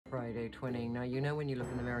Friday twinning. Now, you know when you look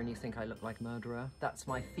in the mirror and you think I look like a murderer? That's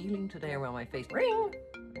my feeling today around my face. Ring!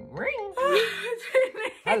 Ring!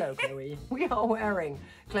 Hello, Chloe. We are wearing,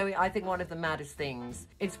 Chloe, I think one of the maddest things,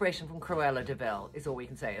 inspiration from Cruella de Vil is all we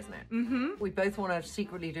can say, isn't it? Mm-hmm. We both want to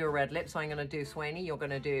secretly do a red lip, so I'm going to do Swainy, you're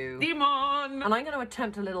going to do... Demon! And I'm going to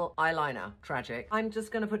attempt a little eyeliner, tragic. I'm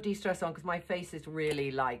just going to put de-stress on because my face is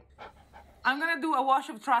really like... I'm going to do a wash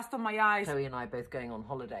of trust on my eyes. Chloe and I are both going on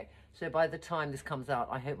holiday. So by the time this comes out,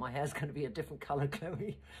 I hope my hair's going to be a different colour,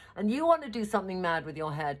 Chloe. And you want to do something mad with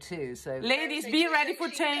your hair too, so... Ladies, be ready for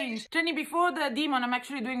change. Trinny, before the demon, I'm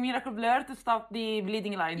actually doing Miracle Blur to stop the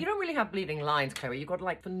bleeding line. You don't really have bleeding lines, Chloe. You've got,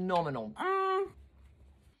 like, phenomenal.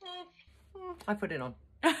 I put it on.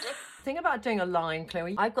 Thing about doing a line,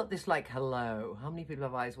 Chloe, I've got this like, hello. How many people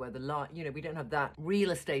have eyes where the line, you know, we don't have that real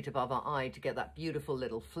estate above our eye to get that beautiful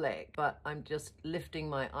little flick, but I'm just lifting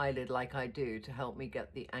my eyelid like I do to help me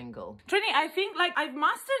get the angle. Trinny, I think like I've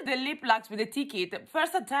mastered the Lip Luxe with the ticket,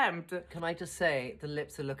 first attempt. Can I just say, the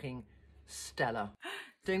lips are looking stellar.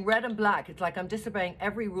 Doing red and black, it's like I'm disobeying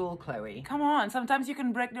every rule, Chloe. Come on, sometimes you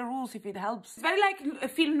can break the rules if it helps. It's very like a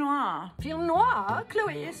film noir. Film noir?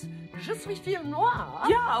 Chloe, je suis film noir.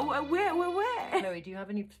 Yeah, where? Chloe, do you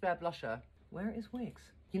have any spare blusher? Where is wigs?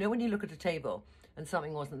 You know when you look at a table and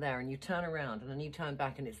something wasn't there and you turn around and then you turn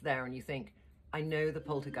back and it's there and you think, I know the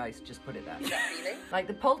poltergeist just put it there. Like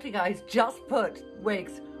the poltergeist just put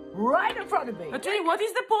wigs right in front of me. But Trinny, what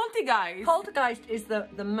is the poltergeist? Poltergeist is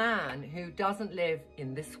the man who doesn't live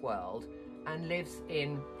in this world and lives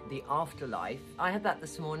in the afterlife. I had that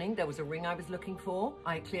this morning. There was a ring I was looking for.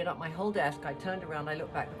 I cleared up my whole desk. I turned around, I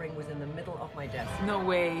looked back, the ring was in the middle of my desk. No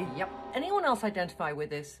way. Yep. Anyone else identify with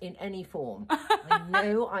this in any form? I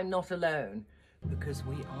know I'm not alone because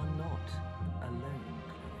we are not alone,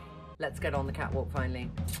 Chloe. Let's get on the catwalk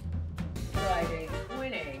finally. Friday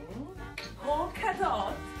twinning. Polka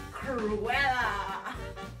dot. Cruella.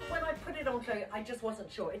 When I put it on, Chloe, I just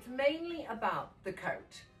wasn't sure. It's mainly about the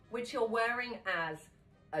coat, which you're wearing as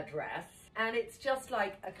a dress. And it's just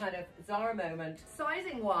like a kind of Zara moment.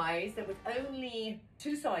 Sizing wise, there was only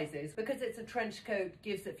 2 sizes because it's a trench coat,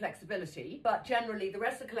 gives it flexibility. But generally, the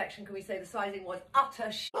rest of the collection, can we say the sizing was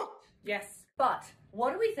utter shit? Yes. But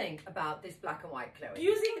what do we think about this black and white, Chloe?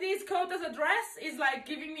 Using this coat as a dress is like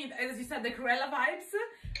giving me, as you said, the Cruella vibes.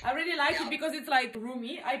 I really like it because it's like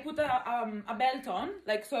roomy. I put a belt on,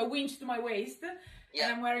 like so a winch to my waist. Yeah.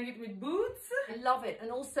 And I'm wearing it with boots. I love it.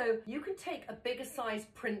 And also, you can take a bigger size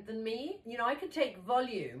print than me. You know, I can take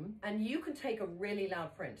volume and you can take a really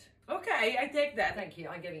loud print. Okay, I take that. Thank you.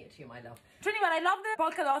 I'm giving it to you, my love. Trinny, but I love the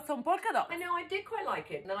polka dots on polka dots. I know, I did quite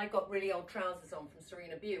like it. And then I got really old trousers on from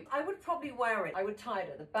Serena Buke. I would probably wear it. I would tie it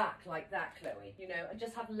at the back like that, Chloe. You know, and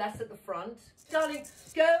just have less at the front. Darling,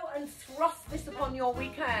 go and thrust this upon your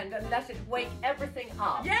weekend and let it wake everything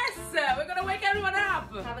up. Yes, we're going to wake everyone up.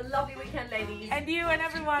 Have a lovely weekend, ladies. And you and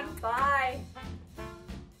everyone. Bye.